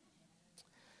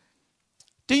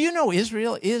 Do you know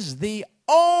Israel is the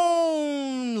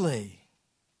only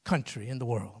country in the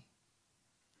world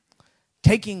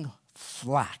taking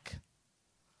flack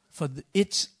for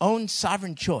its own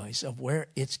sovereign choice of where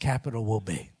its capital will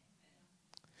be?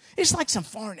 It's like some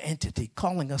foreign entity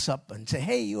calling us up and say,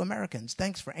 hey, you Americans,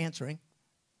 thanks for answering.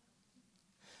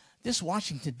 This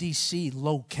Washington, D.C.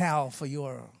 locale for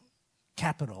your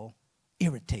capital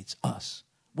irritates us.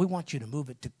 We want you to move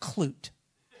it to Clute.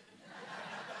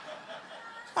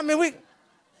 I mean,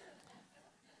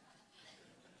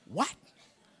 what?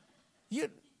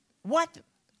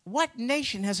 What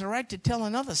nation has a right to tell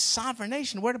another sovereign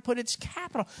nation where to put its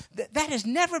capital? That has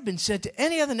never been said to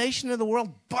any other nation in the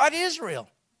world but Israel.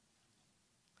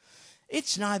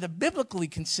 It's neither biblically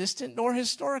consistent nor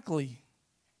historically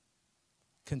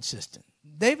consistent.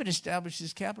 David established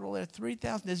his capital there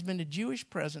 3,000. There's been a Jewish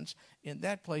presence in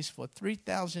that place for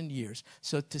 3,000 years.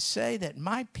 So to say that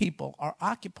my people are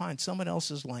occupying someone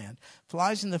else's land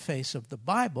flies in the face of the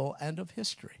Bible and of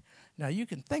history. Now, you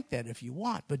can think that if you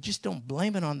want, but just don't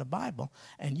blame it on the Bible,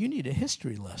 and you need a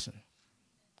history lesson.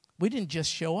 We didn't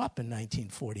just show up in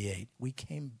 1948. We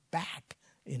came back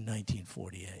in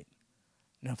 1948.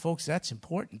 Now, folks, that's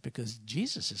important because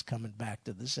Jesus is coming back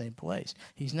to the same place.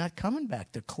 He's not coming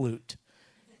back to Clute,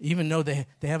 even though they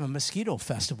have a mosquito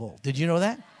festival. Did you know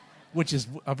that? Which is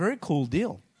a very cool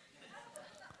deal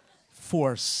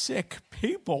for sick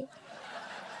people.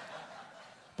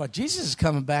 But Jesus is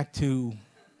coming back to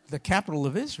the capital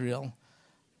of Israel.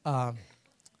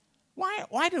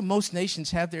 Why do most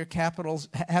nations have their capitals,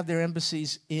 have their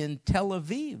embassies in Tel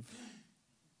Aviv?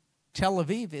 Tel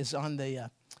Aviv is on the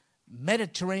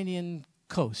Mediterranean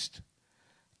coast.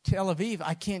 Tel Aviv,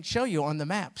 I can't show you on the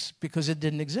maps because it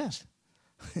didn't exist.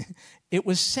 It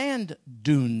was sand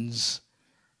dunes,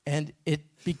 and it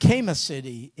became a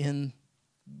city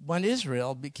when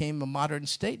Israel became a modern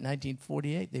state in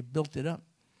 1948. They built it up,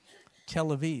 Tel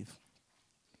Aviv.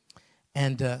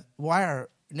 And why are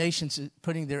nations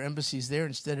putting their embassies there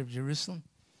instead of Jerusalem?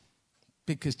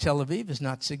 Because Tel Aviv is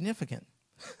not significant.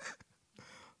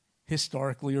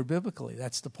 Historically or biblically,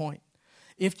 that's the point.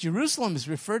 If Jerusalem is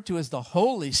referred to as the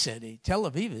holy city, Tel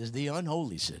Aviv is the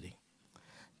unholy city.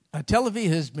 Tel Aviv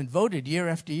has been voted year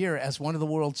after year as one of the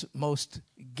world's most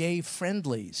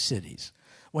gay-friendly cities.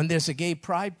 When there's a gay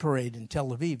pride parade in Tel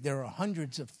Aviv, there are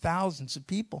hundreds of thousands of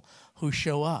people who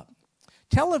show up.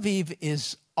 Tel Aviv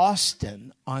is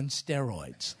Austin on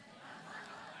steroids.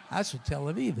 That's what Tel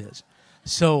Aviv is.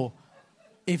 So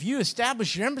if you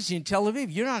establish your embassy in Tel Aviv,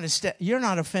 you're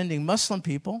not offending Muslim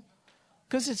people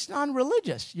because it's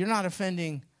non-religious. You're not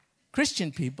offending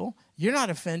Christian people. You're not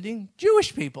offending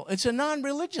Jewish people. It's a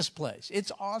non-religious place.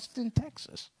 It's Austin,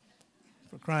 Texas,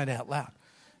 for crying out loud.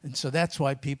 And so that's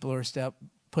why people are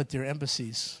put their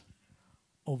embassies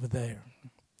over there.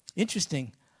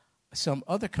 Interesting, some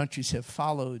other countries have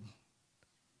followed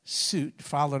suit,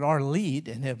 followed our lead,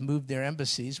 and have moved their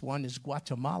embassies. One is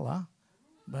Guatemala.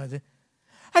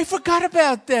 I forgot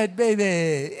about that, baby.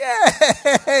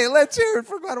 Yay! Let's hear it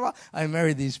for Guatemala. I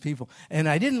married these people, and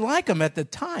I didn't like them at the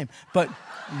time, but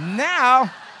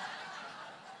now,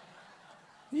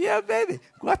 yeah, baby,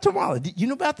 Guatemala. You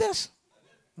know about this?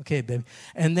 Okay, baby.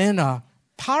 And then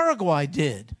Paraguay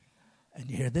did. And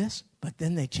you hear this? But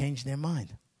then they changed their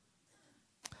mind.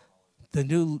 The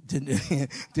new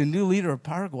leader of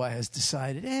Paraguay has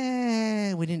decided,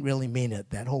 we didn't really mean it,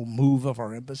 that whole move of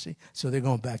our embassy. So they're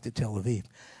going back to Tel Aviv.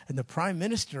 And the prime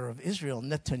minister of Israel,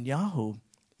 Netanyahu,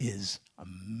 is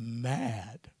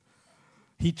mad.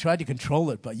 He tried to control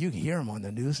it, but you can hear him on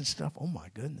the news and stuff. Oh, my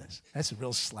goodness. That's a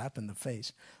real slap in the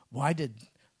face. Why did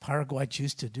Paraguay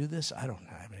choose to do this? I don't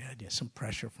have any idea. Some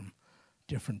pressure from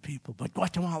different people. But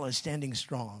Guatemala is standing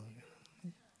strong.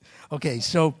 Okay,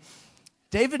 so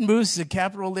David moves to the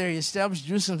capital there. He established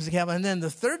Jerusalem as the capital. And then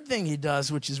the third thing he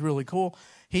does, which is really cool,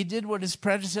 he did what his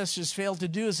predecessors failed to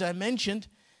do, as I mentioned.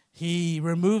 He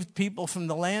removed people from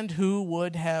the land who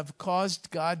would have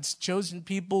caused God's chosen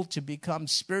people to become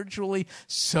spiritually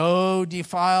so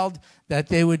defiled that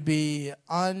they would be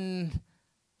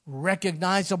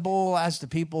unrecognizable as the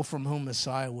people from whom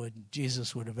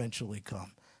Jesus would eventually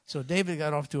come. So David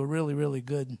got off to a really, really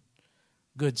good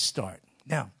start.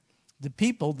 Now, the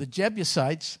people, the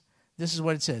Jebusites, this is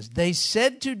what it says. They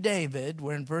said to David,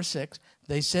 we're in verse 6,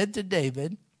 they said to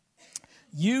David,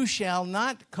 you shall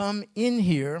not come in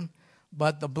here,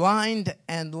 but the blind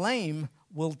and lame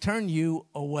will turn you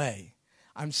away.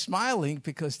 I'm smiling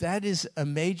because that is a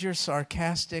major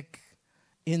sarcastic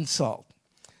insult.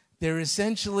 They're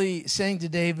essentially saying to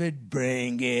David,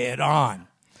 bring it on.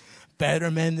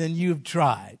 Better men than you've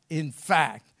tried. In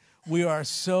fact, we are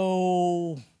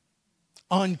so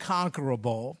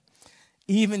unconquerable,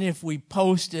 even if we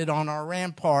posted on our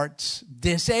ramparts,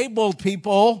 disabled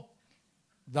people,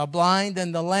 the blind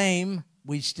and the lame,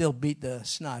 we still beat the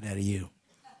snot out of you.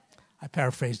 I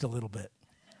paraphrased a little bit.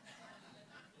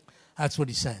 That's what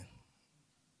he's saying.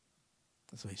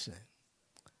 That's what he's saying.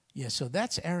 Yeah, so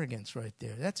that's arrogance right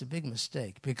there. That's a big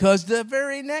mistake. Because the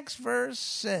very next verse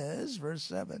says, verse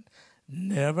 7,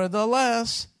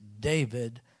 nevertheless,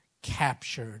 David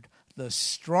captured the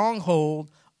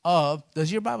stronghold of,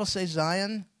 does your Bible say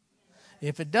Zion?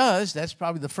 If it does, that's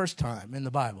probably the first time in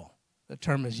the Bible the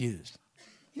term is used.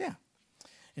 Yeah.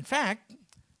 In fact,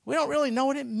 we don't really know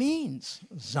what it means,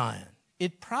 Zion.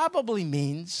 It probably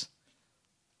means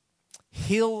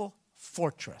hill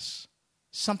fortress,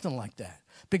 something like that.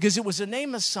 Because it was a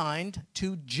name assigned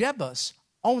to Jebus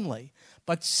only.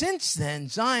 But since then,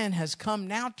 Zion has come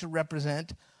now to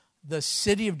represent the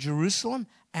city of Jerusalem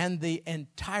and the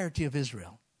entirety of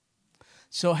Israel.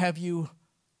 So have you,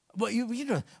 well, you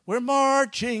know, we're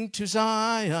marching to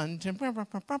Zion.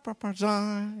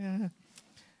 Zion.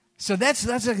 So that's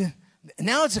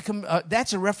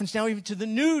a reference now even to the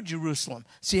new Jerusalem.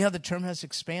 See how the term has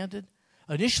expanded?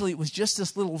 Initially, it was just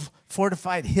this little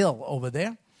fortified hill over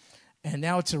there. And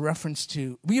now it's a reference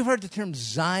to, we've heard the term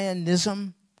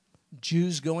Zionism,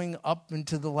 Jews going up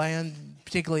into the land,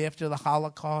 particularly after the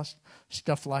Holocaust,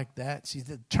 stuff like that. See,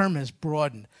 the term has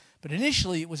broadened. But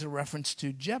initially, it was a reference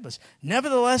to Jebus.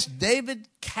 Nevertheless, David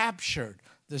captured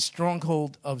the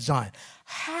stronghold of Zion.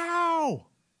 How?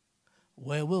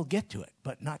 Well, we'll get to it,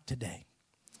 but not today.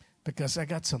 Because I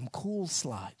got some cool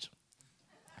slides.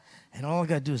 And all I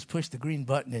got to do is push the green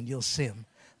button and you'll see them.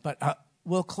 But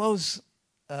we'll close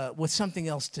with something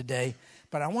else today.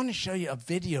 But I want to show you a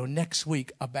video next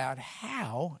week about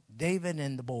how David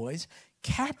and the boys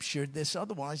captured this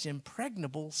otherwise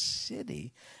impregnable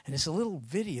city. And it's a little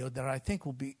video that I think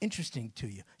will be interesting to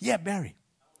you. Yeah, Barry.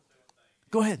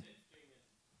 Go ahead.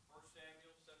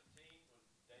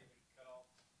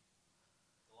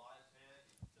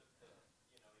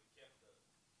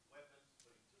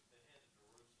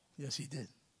 Yes, he did.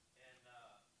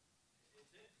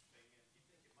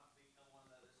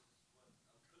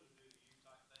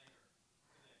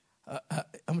 I'm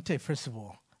going to tell you, first of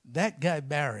all, that guy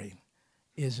Barry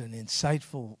is an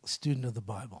insightful student of the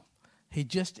Bible. He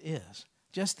just is.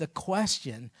 Just the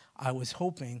question I was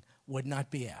hoping would not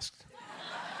be asked.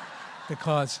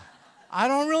 Because I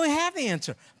don't really have the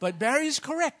answer. But Barry is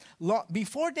correct.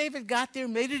 Before David got there,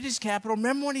 made it his capital,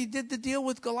 remember when he did the deal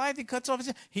with Goliath? He cuts off his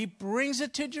head. He brings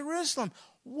it to Jerusalem.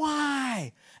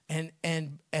 Why? And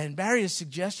Barry is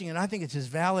suggesting, and I think it's as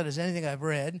valid as anything I've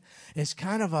read, it's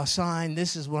kind of a sign,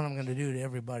 this is what I'm going to do to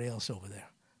everybody else over there.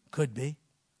 Could be.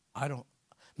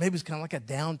 Maybe it's kind of like a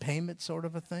down payment sort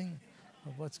of a thing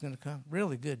of what's going to come.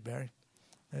 Really good, Barry.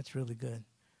 That's really good. And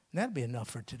that'd be enough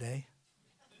for today.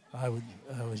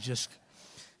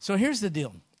 So here's the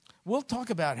deal. we'll talk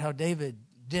about how David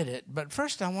did it, but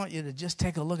first I want you to just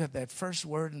take a look at that first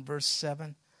word in verse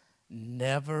 7.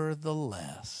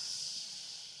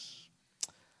 Nevertheless.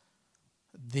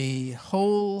 The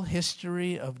whole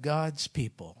history of God's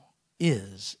people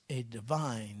is a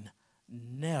divine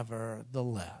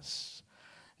nevertheless.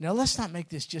 Now, let's not make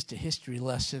this just a history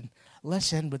lesson.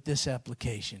 Let's end with this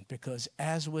application, because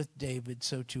as with David,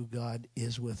 so too God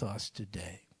is with us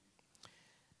today.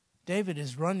 David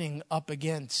is running up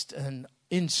against an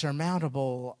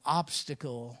insurmountable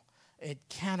obstacle. It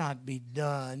cannot be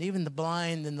done. Even the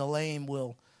blind and the lame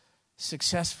will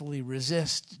successfully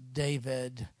resist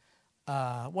David.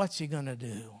 What's he going to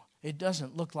do? It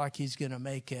doesn't look like he's going to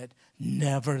make it.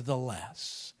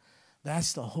 Nevertheless,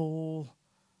 that's the whole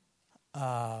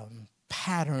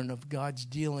pattern of God's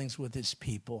dealings with his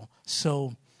people.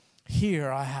 So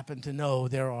here I happen to know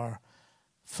there are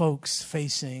folks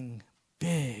facing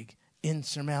big,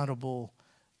 insurmountable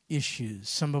issues.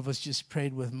 Some of us just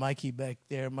prayed with Mikey back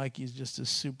there. Mikey's just a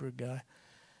super guy.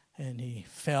 And he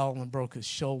fell and broke his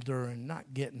shoulder and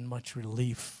not getting much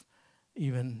relief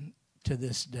even to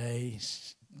this day.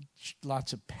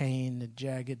 Lots of pain, a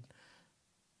jagged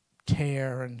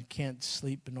tear, and can't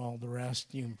sleep and all the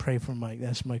rest. You can pray for Mike.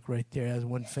 That's Mike right there. As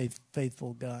one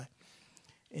faithful guy.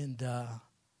 And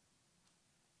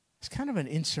it's kind of an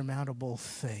insurmountable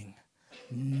thing.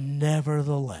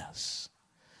 Nevertheless.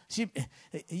 See,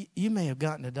 you may have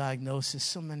gotten a diagnosis.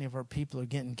 So many of our people are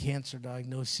getting cancer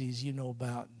diagnoses. You know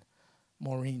about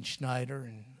Maureen Schneider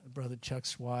and Brother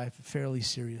Chuck's wife, a fairly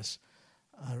serious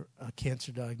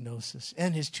cancer diagnosis,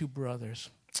 and his two brothers,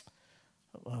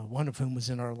 one of whom was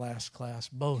in our last class,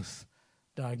 both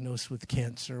diagnosed with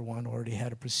cancer. One already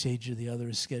had a procedure. The other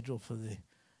is scheduled for the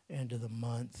end of the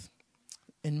month.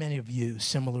 And many of you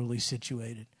similarly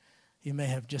situated. You may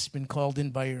have just been called in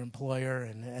by your employer,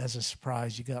 and as a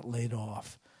surprise, you got laid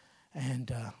off.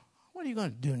 And what are you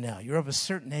going to do now? You're of a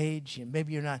certain age, and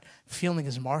maybe you're not feeling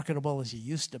as marketable as you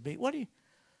used to be. What are you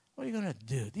going to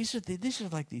do? These are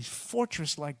like these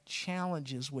fortress-like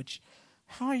challenges. Which,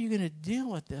 how are you going to deal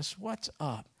with this? What's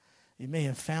up? You may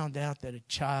have found out that a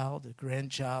child, a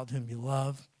grandchild whom you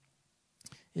love,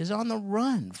 is on the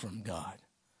run from God.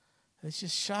 It's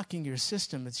just shocking your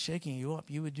system. It's shaking you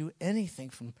up. You would do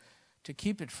anything to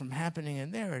keep it from happening,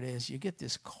 and there it is. You get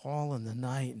this call in the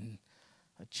night, and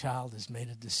a child has made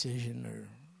a decision, or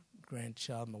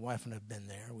grandchild. My wife and I have been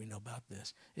there. We know about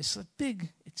this. It's a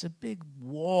big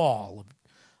wall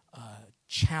of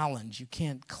challenge. You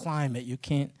can't climb it. You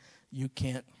can't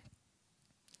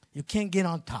get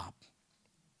on top.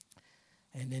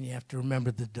 And then you have to remember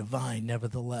the divine,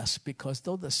 nevertheless, because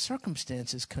though the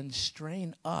circumstances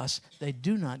constrain us, they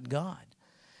do not God.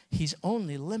 He's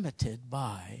only limited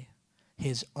by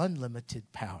his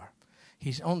unlimited power.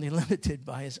 He's only limited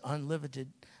by his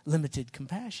limited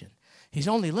compassion. He's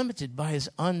only limited by his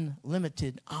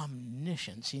unlimited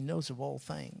omniscience. He knows of all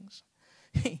things.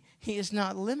 He is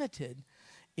not limited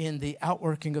in the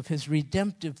outworking of his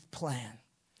redemptive plan.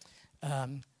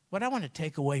 What I want to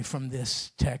take away from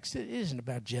this text, it isn't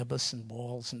about Jebus and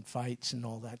walls and fights and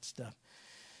all that stuff.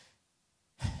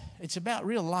 It's about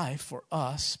real life for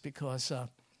us, because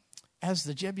as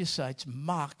the Jebusites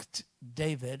mocked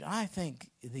David, I think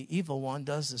the evil one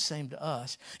does the same to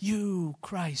us. You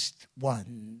Christ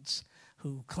ones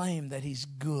who claim that he's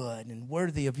good and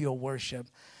worthy of your worship,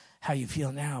 how you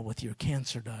feel now with your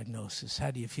cancer diagnosis?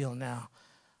 How do you feel now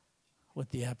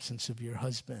with the absence of your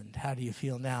husband? How do you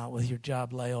feel now with your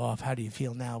job layoff? How do you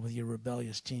feel now with your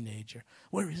rebellious teenager?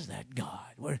 Where is that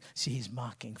God? See, he's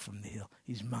mocking from the hill.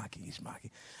 He's mocking.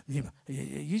 You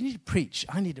need to preach.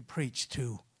 I need to preach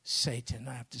to Satan,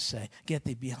 I have to say. Get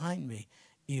thee behind me,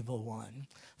 evil one.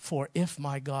 For if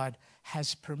my God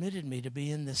has permitted me to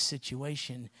be in this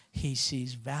situation, he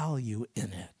sees value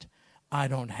in it. I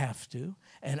don't have to,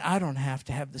 and I don't have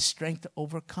to have the strength to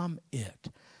overcome it.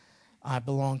 I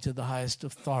belong to the highest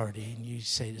authority. And you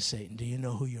say to Satan, do you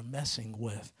know who you're messing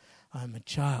with? I'm a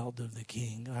child of the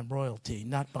King. I'm royalty,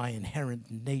 not by inherent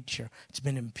nature. It's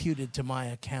been imputed to my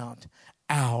account.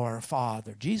 Our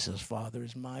Father, Jesus' Father,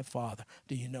 is my Father.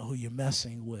 Do you know who you're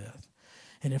messing with?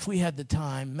 And if we had the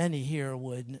time, many here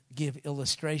would give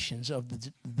illustrations of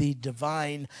the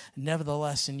divine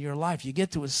nevertheless in your life. You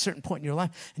get to a certain point in your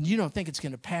life, and you don't think it's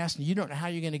going to pass, and you don't know how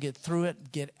you're going to get through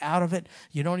it, get out of it.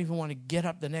 You don't even want to get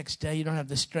up the next day. You don't have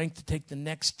the strength to take the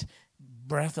next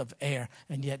breath of air,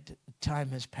 and yet time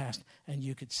has passed, and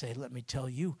you could say, let me tell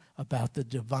you about the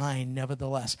divine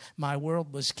nevertheless. My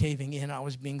world was caving in. I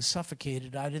was being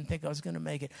suffocated. I didn't think I was going to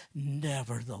make it.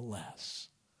 Nevertheless,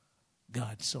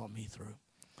 God saw me through.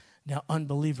 Now,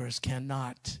 unbelievers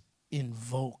cannot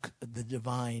invoke the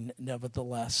divine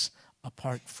nevertheless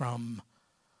apart from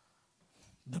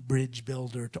the bridge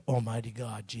builder to Almighty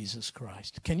God, Jesus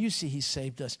Christ. Can you see he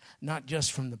saved us not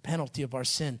just from the penalty of our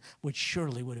sin, which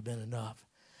surely would have been enough.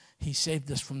 He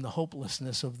saved us from the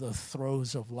hopelessness of the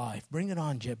throes of life. Bring it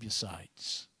on,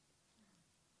 Jebusites.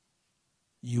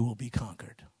 You will be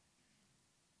conquered.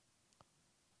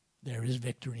 There is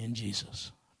victory in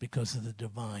Jesus because of the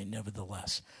divine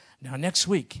nevertheless. Now, next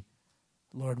week,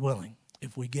 Lord willing,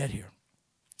 if we get here,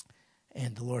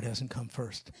 and the Lord hasn't come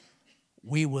first,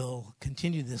 we will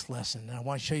continue this lesson. And I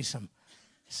want to show you some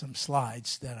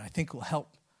slides that I think will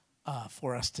help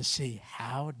for us to see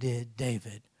how did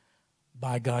David,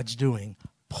 by God's doing,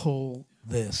 pull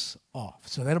this off.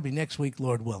 So that'll be next week,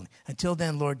 Lord willing. Until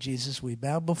then, Lord Jesus, we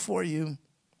bow before you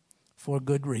for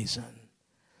good reason.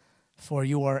 For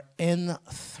you are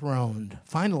enthroned,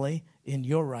 finally, in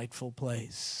your rightful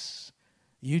place.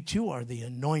 You too are the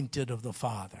anointed of the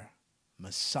Father,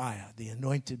 Messiah, the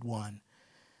anointed one.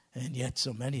 And yet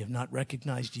so many have not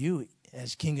recognized you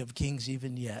as King of Kings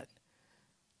even yet.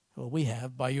 Well, we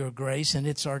have by your grace, and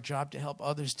it's our job to help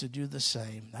others to do the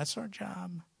same. That's our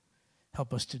job.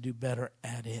 Help us to do better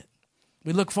at it.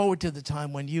 We look forward to the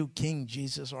time when you, King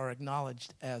Jesus, are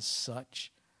acknowledged as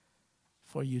such,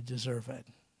 for you deserve it.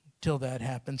 Till that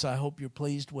happens, I hope you're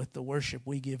pleased with the worship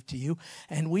we give to you,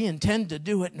 and we intend to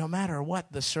do it no matter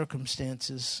what the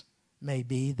circumstances may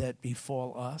be that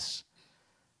befall us.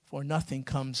 For nothing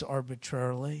comes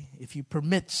arbitrarily. If you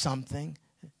permit something,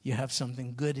 you have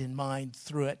something good in mind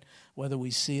through it, whether we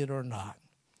see it or not.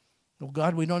 Oh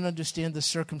God, we don't understand the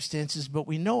circumstances, but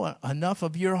we know enough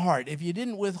of your heart. If you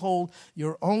didn't withhold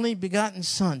your only begotten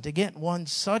Son to get one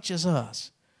such as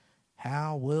us,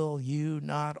 how will you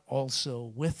not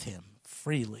also with him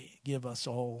freely give us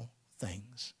all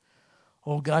things?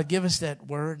 Oh God, give us that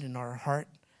word in our heart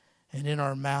and in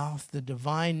our mouth, the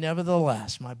divine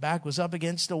nevertheless. My back was up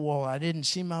against a wall. I didn't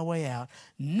see my way out.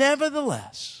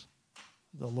 Nevertheless,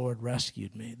 the Lord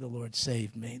rescued me. The Lord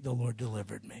saved me. The Lord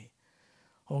delivered me.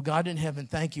 Oh, God in heaven,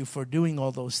 thank you for doing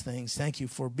all those things. Thank you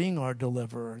for being our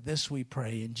deliverer. This we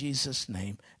pray in Jesus'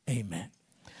 name. Amen.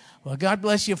 Well, God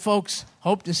bless you, folks.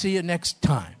 Hope to see you next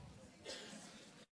time.